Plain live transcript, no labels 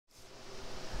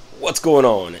What's going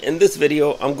on? In this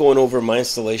video, I'm going over my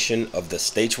installation of the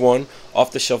Stage 1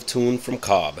 off-the-shelf tune from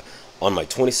COBB on my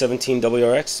 2017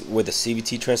 WRX with a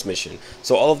CVT transmission.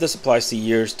 So all of this applies to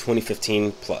years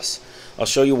 2015 plus. I'll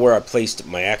show you where I placed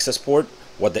my Accessport,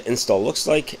 what the install looks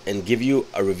like, and give you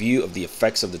a review of the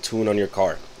effects of the tune on your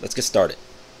car. Let's get started.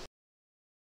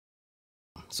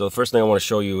 So the first thing I want to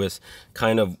show you is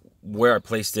kind of where I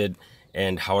placed it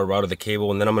and how I routed the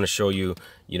cable, and then I'm going to show you,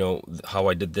 how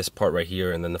I did this part right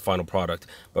here and then the final product.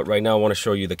 But right now I want to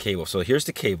show you the cable. So here's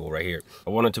the cable right here. I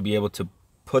wanted to be able to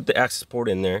put the Accessport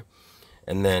in there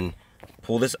and then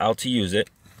pull this out to use it,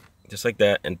 just like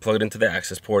that, and plug it into the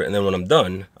Accessport. And then when I'm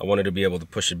done, I wanted to be able to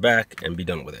push it back and be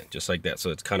done with it, just like that. So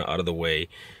it's kind of out of the way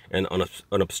and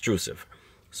unobtrusive.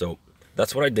 So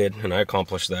that's what I did, and I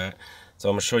accomplished that. So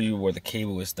I'm going to show you where the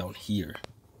cable is down here.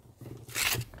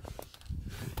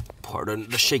 Pardon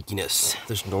the shakiness.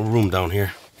 There's no room down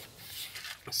here.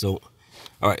 So,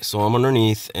 all right, so I'm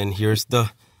underneath, and here's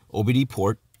the OBD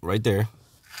port right there.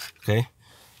 Okay,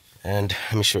 and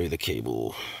let me show you the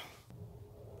cable.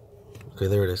 Okay,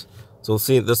 there it is. So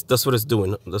see, that's what it's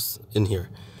doing. That's in here.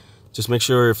 Just make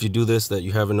sure if you do this that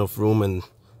you have enough room and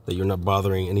that you're not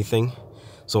bothering anything.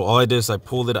 So all I did is I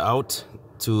pulled it out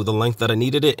to the length that I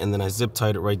needed it, and then I zip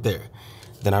tied it right there.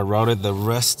 Then I routed the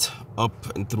rest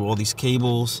up and through all these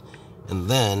cables, and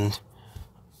then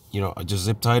I just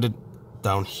zip tied it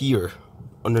down here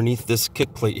underneath this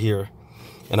kick plate here,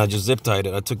 and I just zip tied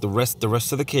it. I took the rest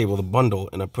of the cable, the bundle,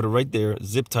 and I put it right there,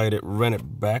 zip tied it, ran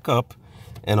it back up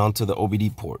and onto the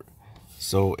OBD port.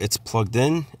 So it's plugged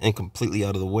in and completely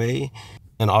out of the way.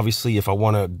 And obviously, if I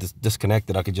want to disconnect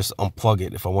it, I could just unplug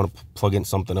it. If I want to plug in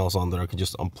something else on there, I could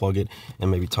just unplug it and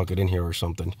maybe tuck it in here or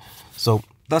something. So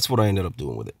that's what I ended up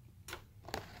doing with it.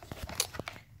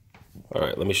 All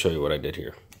right, let me show you what I did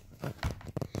here.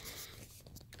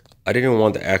 I didn't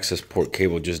want the Accessport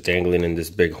cable just dangling in this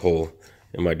big hole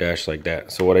in my dash like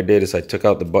that. So what I did is I took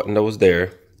out the button that was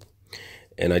there,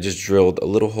 and I just drilled a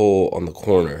little hole on the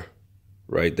corner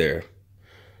right there.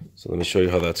 So let me show you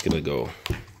how that's gonna go.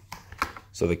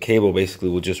 So the cable basically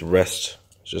will just rest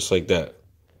just like that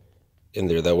in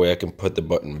there. That way I can put the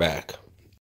button back.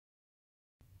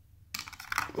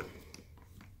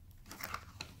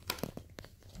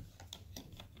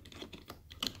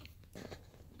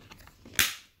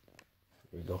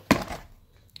 There we go.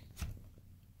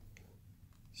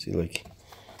 See, like,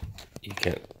 you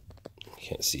can't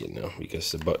see it now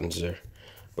because the button's there.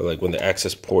 But like when the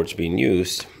Accessport's being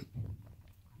used,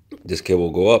 this cable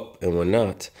will go up, and when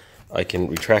not, I can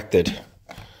retract it.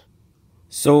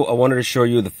 So I wanted to show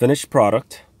you the finished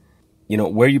product.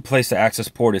 Where you place the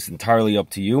Accessport is entirely up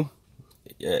to you.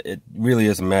 It really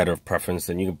is a matter of preference,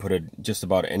 and you can put it just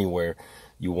about anywhere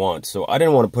you want. So I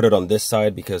didn't want to put it on this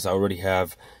side because I already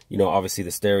have, obviously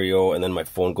the stereo, and then my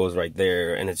phone goes right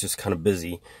there, and it's just kind of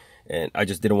busy. And I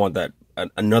just didn't want that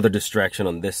another distraction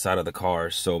on this side of the car.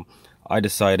 So I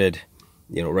decided,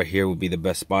 right here would be the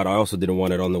best spot. I also didn't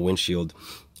want it on the windshield.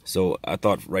 So I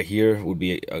thought right here would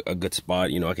be a good spot.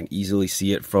 I can easily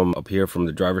see it from up here from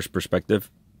the driver's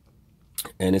perspective,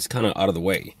 and it's kind of out of the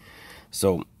way.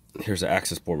 So here's the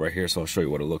Accessport right here. So I'll show you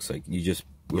what it looks like. You just,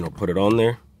 put it on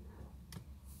there.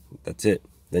 That's it.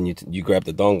 Then you grab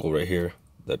the dongle right here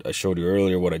that I showed you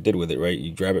earlier what I did with it, right?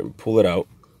 You grab it and pull it out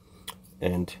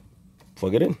and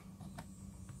plug it in.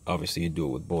 Obviously, you do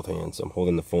it with both hands. I'm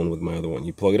holding the phone with my other one.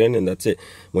 You plug it in, and that's it.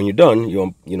 When you're done,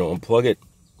 you unplug it,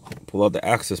 pull out the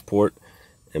Accessport,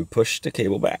 and push the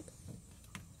cable back.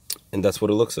 And that's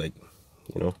what it looks like.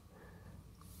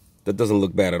 That doesn't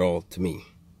look bad at all to me.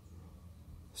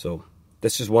 So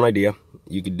that's just one idea.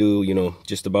 You could do,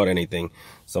 just about anything.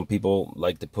 Some people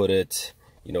like to put it,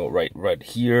 right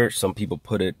here. Some people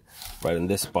put it right in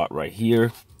this spot right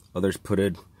here. Others put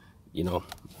it,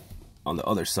 on the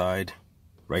other side,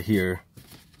 right here,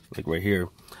 like right here.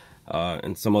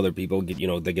 And some other people get,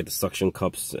 they get the suction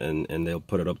cups and they'll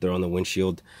put it up there on the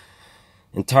windshield.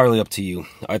 Entirely up to you.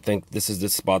 I think this is the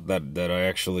spot that I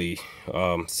actually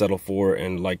settle for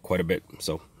and like quite a bit.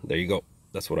 So there you go.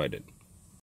 That's what I did.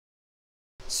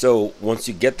 So once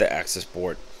you get the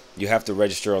Accessport, you have to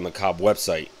register on the COBB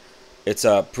website. It's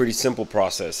a pretty simple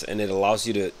process, and it allows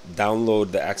you to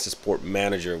download the Accessport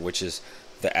Manager, which is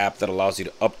the app that allows you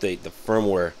to update the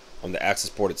firmware on the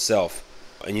Accessport itself.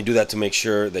 And you do that to make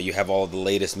sure that you have all of the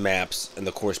latest maps and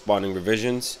the corresponding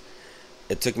revisions.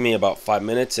 It took me about 5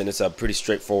 minutes, and it's a pretty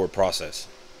straightforward process.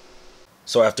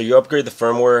 So after you upgrade the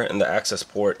firmware and the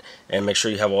Accessport and make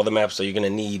sure you have all the maps that you're going to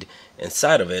need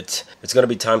inside of it, it's going to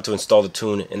be time to install the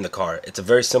tune in the car. It's a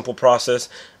very simple process,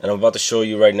 and I'm about to show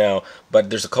you right now,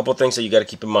 but there's a couple things that you got to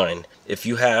keep in mind. If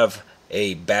you have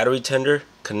a battery tender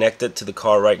connected to the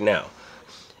car right now.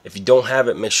 If you don't have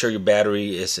it, make sure your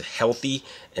battery is healthy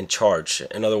and charged.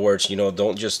 In other words,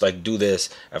 don't just like do this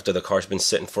after the car's been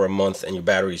sitting for a month and your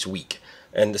battery is weak.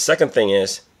 And the second thing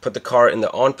is, put the car in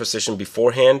the on position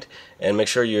beforehand and make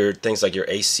sure your things like your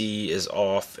AC is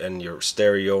off and your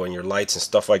stereo and your lights and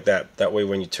stuff like that. That way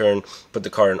when you put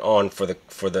the car in on for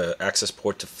the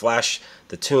Accessport to flash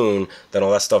the tune, then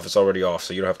all that stuff is already off,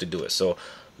 so you don't have to do it. So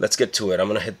let's get to it. I'm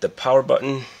gonna hit the power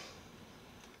button.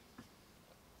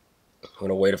 I'm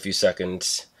gonna wait a few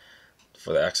seconds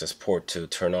for the Accessport to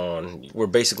turn on. We're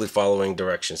basically following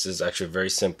directions. This is actually very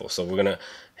simple. So we're gonna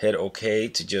hit OK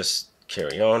to just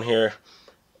carry on here.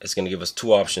 It's going to give us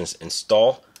two options,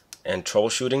 install and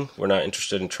troubleshooting. We're not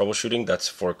interested in troubleshooting, that's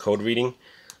for code reading.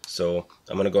 So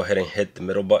I'm going to go ahead and hit the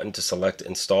middle button to select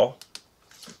install.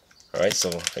 Alright,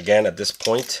 so again at this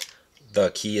point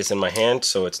the key is in my hand,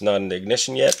 so it's not in the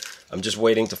ignition yet. I'm just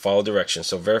waiting to follow directions.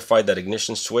 So verify that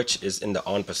ignition switch is in the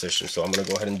on position. So I'm going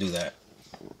to go ahead and do that.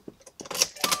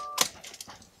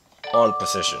 On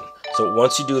position. So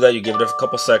once you do that, you give it a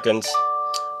couple seconds,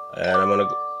 and I'm going to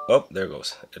go, oh, there it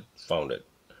goes. It found it.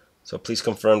 So please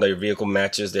confirm that your vehicle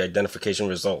matches the identification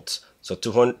results. So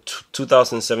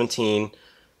 2017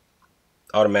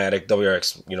 automatic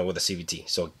WRX, with a CVT.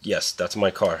 So yes, that's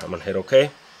my car. I'm gonna hit OK.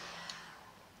 It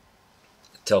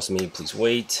tells me please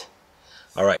wait.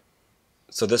 All right.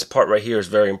 So this part right here is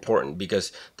very important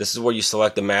because this is where you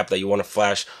select the map that you want to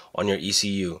flash on your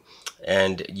ECU.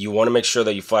 And you want to make sure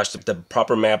that you flash the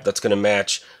proper map that's going to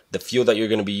match the fuel that you're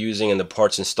going to be using and the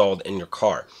parts installed in your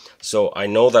car. So I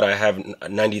know that I have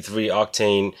 93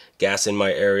 octane gas in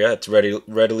my area. It's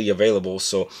readily available.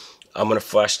 So I'm going to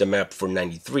flash the map for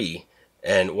 93.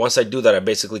 And once I do that, I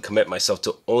basically commit myself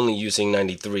to only using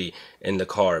 93 in the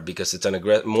car because it's an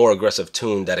more aggressive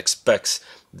tune that expects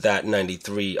that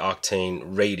 93 octane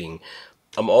rating.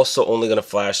 I'm also only going to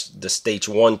flash the stage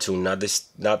 1 tune,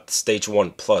 not stage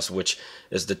 1 plus, which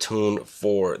is the tune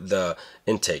for the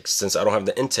intake. Since I don't have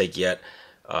the intake yet,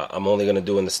 I'm only going to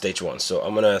do in the stage 1. So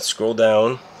I'm going to scroll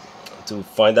down to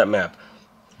find that map.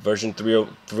 Version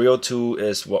 302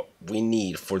 is what we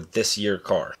need for this year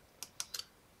car.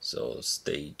 So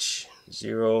stage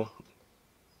 0.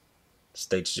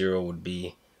 Stage 0 would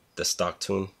be the stock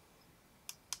tune.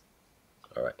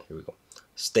 Alright, here we go.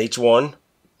 Stage 1.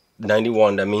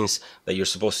 91, that means that you're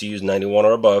supposed to use 91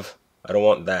 or above. I don't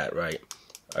want that, right?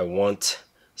 I want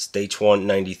stage 1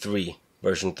 93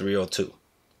 version 302,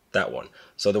 that one.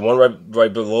 So the one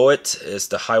right below it is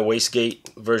the high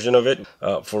wastegate version of it.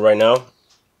 For right now,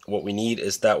 what we need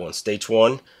is that one, stage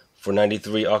 1 for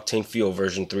 93 octane fuel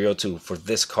version 302 for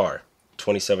this car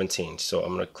 2017. So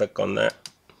I'm gonna click on that,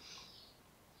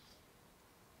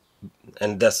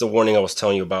 and that's the warning I was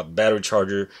telling you about. Battery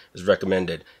charger is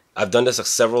recommended. I've done this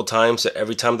several times.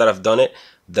 Every time that I've done it,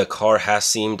 the car has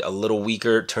seemed a little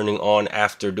weaker turning on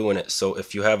after doing it. So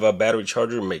if you have a battery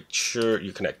charger, make sure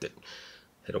you connect it.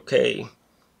 Hit OK,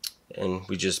 and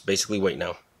we just basically wait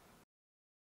now.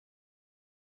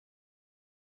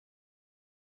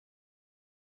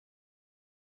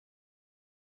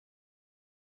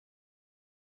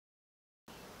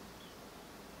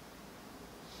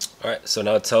 Alright, so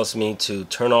now it tells me to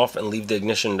turn off and leave the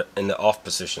ignition in the off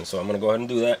position. So I'm going to go ahead and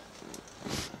do that.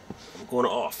 I'm going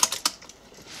off.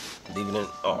 Leaving it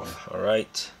off.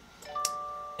 Alright.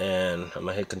 And I'm going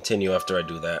to hit continue after I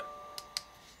do that.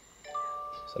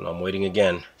 So now I'm waiting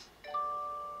again.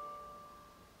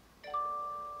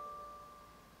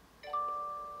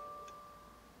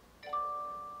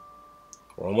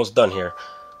 We're almost done here.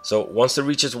 So once it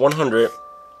reaches 100,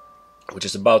 which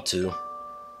is about to,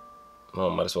 well,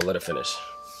 might as well let it finish.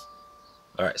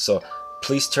 Alright, so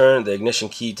please turn the ignition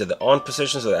key to the on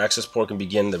position so the Accessport can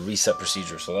begin the reset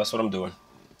procedure. So that's what I'm doing.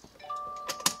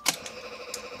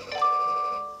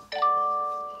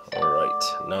 Alright,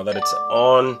 now that it's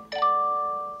on,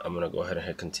 I'm going to go ahead and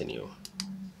hit continue.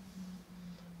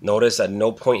 Notice at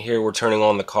no point here we're turning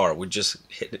on the car. We're just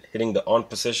hitting the on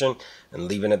position and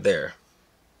leaving it there.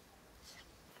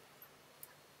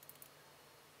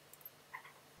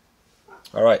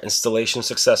 Alright, installation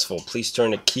successful. Please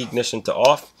turn the key ignition to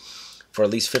off for at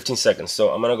least 15 seconds. So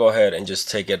I'm going to go ahead and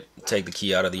just take the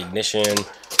key out of the ignition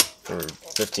for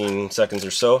 15 seconds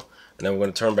or so. And then we're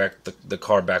going to turn back the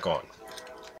car back on.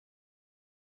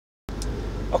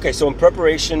 Okay, so in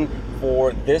preparation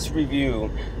for this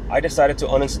review, I decided to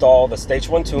uninstall the Stage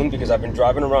 1 tune because I've been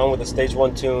driving around with the Stage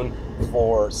 1 tune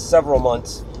for several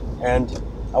months. And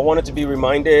I wanted to be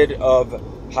reminded of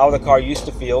how the car used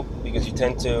to feel, because you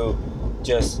tend to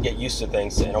just get used to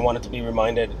things, and I wanted to be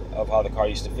reminded of how the car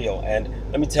used to feel. And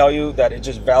let me tell you that it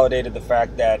just validated the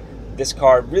fact that this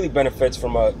car really benefits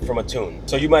from a tune.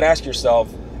 So you might ask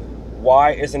yourself,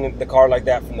 why isn't the car like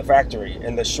that from the factory?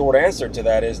 And the short answer to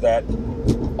that is that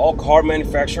all car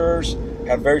manufacturers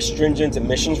have very stringent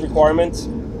emissions requirements,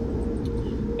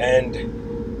 and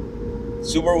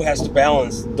Subaru has to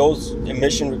balance those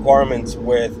emission requirements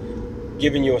with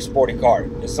giving you a sporty car.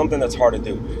 It's something that's hard to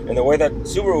do. And the way that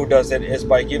Subaru does it is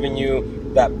by giving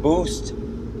you that boost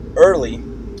early,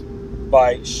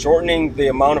 by shortening the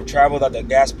amount of travel that the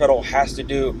gas pedal has to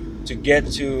do to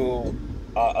get to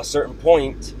a certain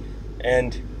point,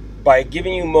 and by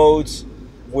giving you modes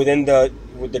within the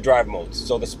drive modes.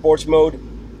 So the sports mode,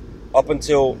 up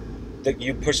until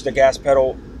you push the gas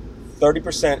pedal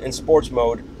 30% in sports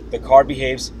mode, the car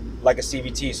behaves like a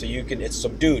CVT. So it's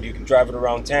subdued. You can drive it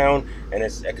around town, and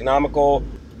it's economical.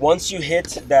 Once you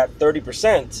hit that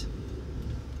 30%,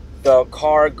 the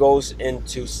car goes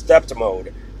into stepped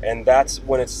mode, and that's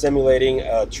when it's simulating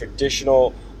a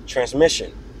traditional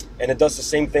transmission. And it does the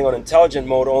same thing on intelligent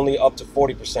mode, only up to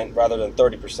 40% rather than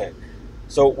 30%.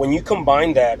 So when you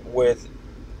combine that with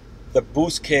the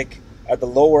boost kick at the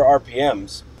lower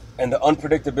RPMs and the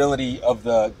unpredictability of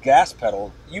the gas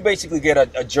pedal, you basically get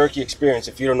a jerky experience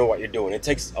if you don't know what you're doing. It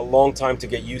takes a long time to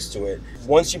get used to it.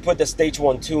 Once you put the Stage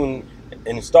 1 tune and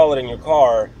install it in your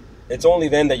car, it's only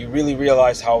then that you really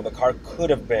realize how the car could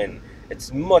have been.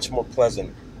 It's much more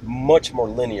pleasant, much more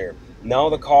linear. Now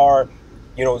the car,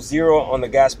 0 on the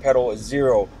gas pedal is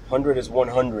 0, 100 is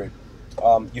 100.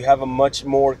 You have a much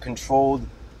more controlled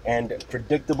and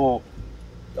predictable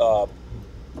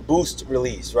boost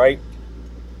release, right?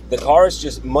 The car is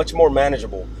just much more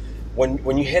manageable.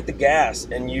 When you hit the gas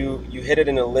and you hit it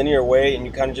in a linear way and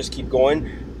you kind of just keep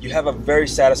going, you have a very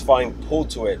satisfying pull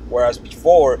to it. Whereas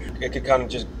before, it could kind of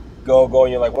just go,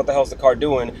 and you're like, what the hell's the car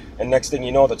doing? And next thing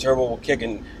you know, the turbo will kick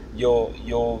and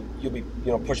you'll be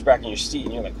pushed back in your seat,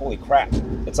 and you're like, holy crap,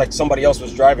 it's like somebody else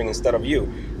was driving instead of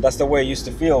you. That's the way it used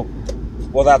to feel.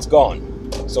 Well, that's gone.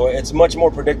 So it's much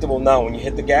more predictable now. When you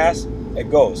hit the gas, it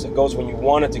goes when you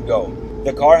want it to go.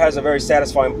 The car has a very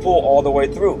satisfying pull all the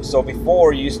way through. So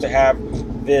before, you used to have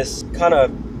this kind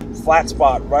of flat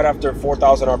spot right after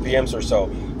 4,000 RPMs or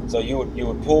so. So you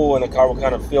would pull, and the car would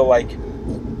kind of feel like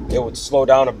it would slow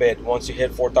down a bit once you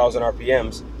hit 4,000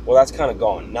 RPMs. Well, that's kind of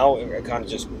gone. Now it kind of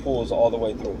just pulls all the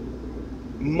way through.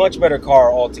 Much better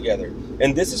car altogether.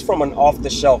 And this is from an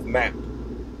off-the-shelf map.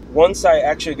 Once I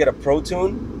actually get a Pro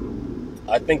Tune,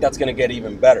 I think that's going to get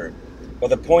even better. But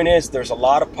the point is, there's a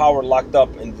lot of power locked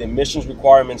up in the emissions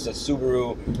requirements that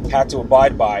Subaru had to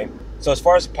abide by. So as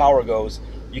far as power goes,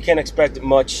 you can't expect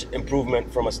much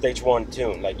improvement from a Stage 1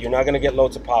 tune. Like, you're not going to get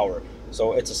loads of power.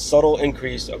 So it's a subtle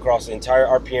increase across the entire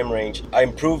RPM range. I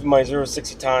improved my 0 to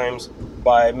 60 times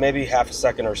by maybe half a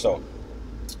second or so.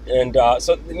 And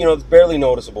so, it's barely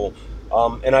noticeable.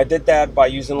 And I did that by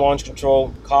using launch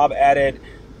control. COBB added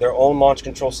their own launch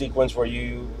control sequence where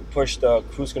you push the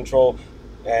cruise control,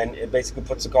 and it basically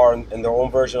puts the car in their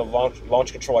own version of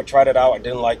launch control. I tried it out. I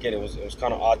didn't like it. It was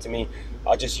kind of odd to me.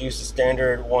 I just used the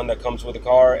standard one that comes with the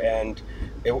car, and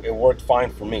it worked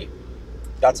fine for me.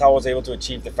 That's how I was able to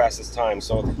achieve the fastest time.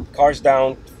 So the car's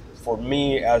down, for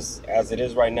me, as it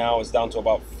is right now, is down to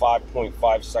about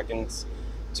 5.5 seconds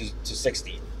to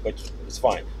 60, which is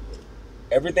fine.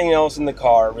 Everything else in the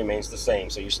car remains the same.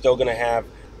 So you're still going to have,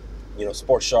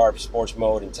 Sport Sharp, sports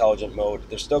mode, intelligent mode.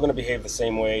 They're still going to behave the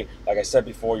same way. Like I said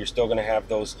before, you're still going to have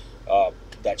those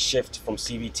that shift from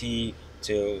CVT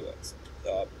to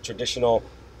traditional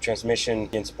transmission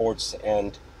in sports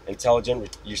and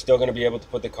intelligent. You're still going to be able to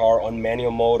put the car on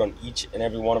manual mode on each and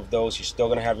every one of those. You're still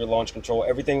going to have your launch control.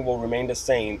 Everything will remain the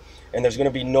same, and there's going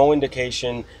to be no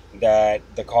indication that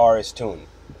the car is tuned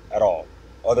at all,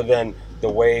 other than the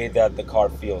way that the car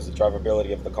feels, the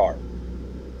drivability of the car.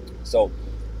 So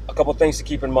a couple things to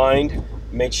keep in mind.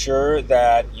 Make sure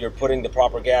that you're putting the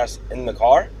proper gas in the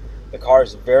car. The car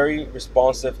is very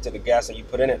responsive to the gas that you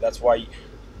put in it. That's why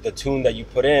the tune that you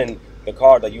put in the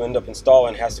car that you end up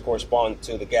installing has to correspond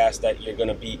to the gas that you're going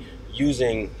to be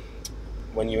using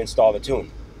when you install the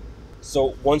tune.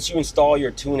 So once you install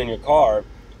your tune in your car,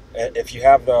 if you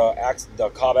have the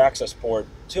COBB Accessport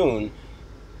tune,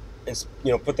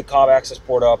 put the COBB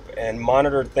Accessport up and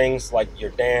monitor things like your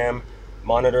DAM,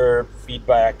 monitor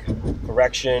feedback,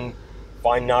 correction,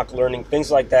 fine knock learning, things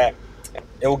like that.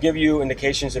 It will give you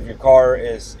indications if your car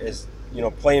is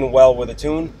playing well with a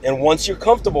tune. And once you're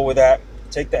comfortable with that,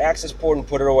 take the Accessport and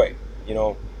put it away.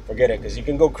 Forget it, because you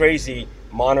can go crazy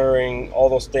monitoring all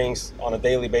those things on a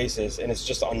daily basis, and it's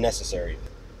just unnecessary.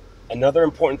 Another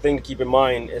important thing to keep in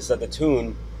mind is that the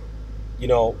tune,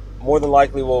 more than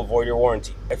likely will avoid your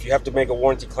warranty. If you have to make a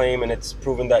warranty claim and it's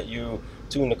proven that you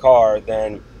tuned the car,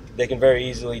 then they can very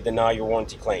easily deny your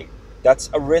warranty claim. That's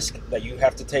a risk that you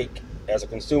have to take as a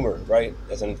consumer, right?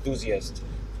 As an enthusiast. To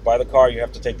buy the car, you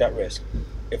have to take that risk.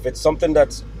 If it's something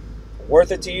that's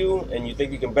worth it to you and you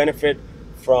think you can benefit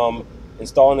from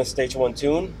installing a Stage 1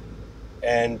 tune,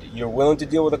 and you're willing to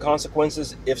deal with the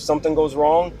consequences if something goes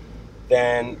wrong,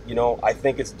 then, you know, I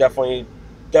think it's definitely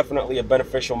a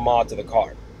beneficial mod to the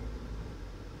car.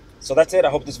 So that's it. I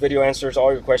hope this video answers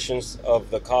all your questions of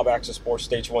the COBB Accessport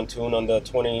Stage 1 tune on the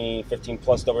 2015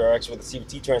 Plus WRX with the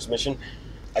CVT transmission.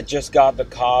 I just got the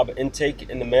COBB intake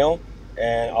in the mail,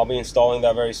 and I'll be installing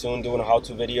that very soon, doing a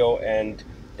how-to video and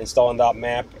installing that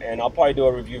map, and I'll probably do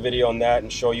a review video on that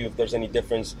and show you if there's any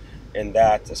difference in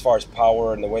that as far as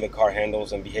power and the way the car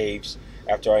handles and behaves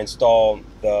after I install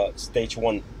the Stage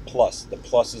 1 Plus. The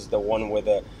Plus is the one with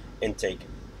the intake.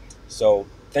 So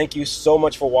thank you so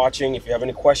much for watching. If you have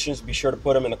any questions, be sure to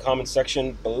put them in the comment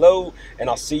section below, and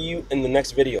I'll see you in the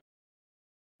next video.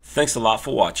 Thanks a lot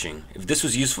for watching. If this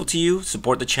was useful to you,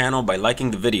 support the channel by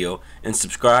liking the video and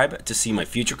subscribe to see my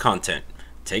future content.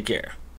 Take care.